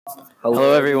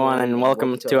Hello, everyone, and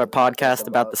welcome to our podcast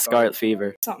about the scarlet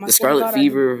fever. The scarlet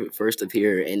fever first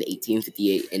appeared in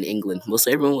 1858 in England. Most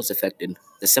everyone was affected.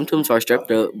 The symptoms are strep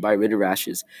throat by rid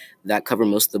rashes that cover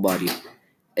most of the body.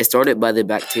 It started by the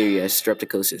bacteria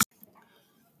streptococcus.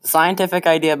 The scientific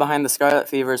idea behind the scarlet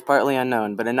fever is partly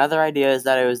unknown, but another idea is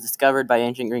that it was discovered by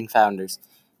ancient Greek founders.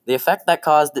 The effect that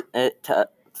caused it to...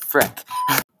 Frick.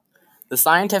 The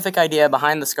scientific idea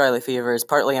behind the scarlet fever is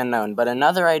partly unknown, but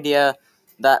another idea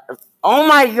that... Oh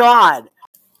my god!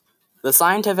 The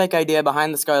scientific idea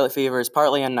behind the scarlet fever is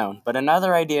partly unknown, but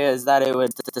another idea is that it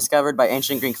was discovered by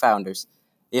ancient Greek founders.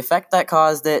 The effect that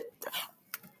caused it...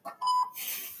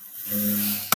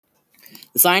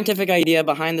 The scientific idea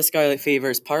behind the scarlet fever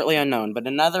is partly unknown, but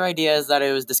another idea is that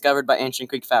it was discovered by ancient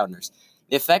Greek founders.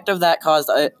 The effect of that caused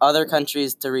other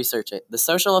countries to research it. The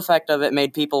social effect of it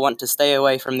made people want to stay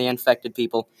away from the infected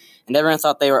people, and everyone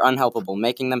thought they were unhelpable,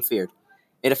 making them feared.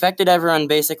 It affected everyone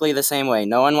basically the same way.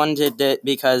 No one wanted it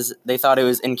because they thought it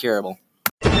was incurable.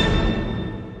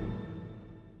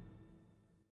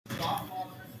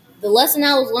 The lesson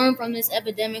I was learned from this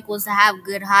epidemic was to have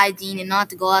good hygiene and not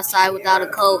to go outside without a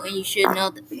coat, and you should know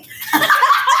that.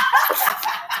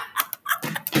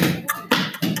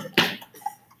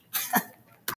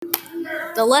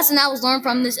 The lesson I was learned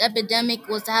from this epidemic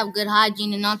was to have good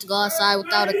hygiene and not to go outside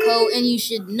without a coat, and you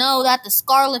should know that the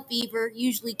scarlet fever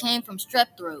usually came from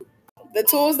strep throat. The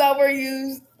tools that were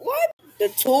used. What? The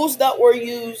tools that were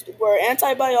used were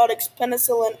antibiotics,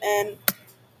 penicillin, and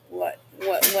what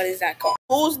is that called?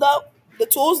 The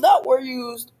tools that were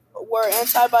used were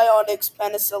antibiotics,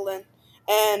 penicillin,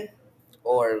 and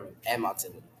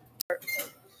amoxicillin.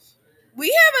 we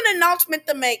have an announcement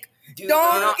to make.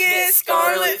 Don't get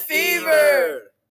scarlet fever.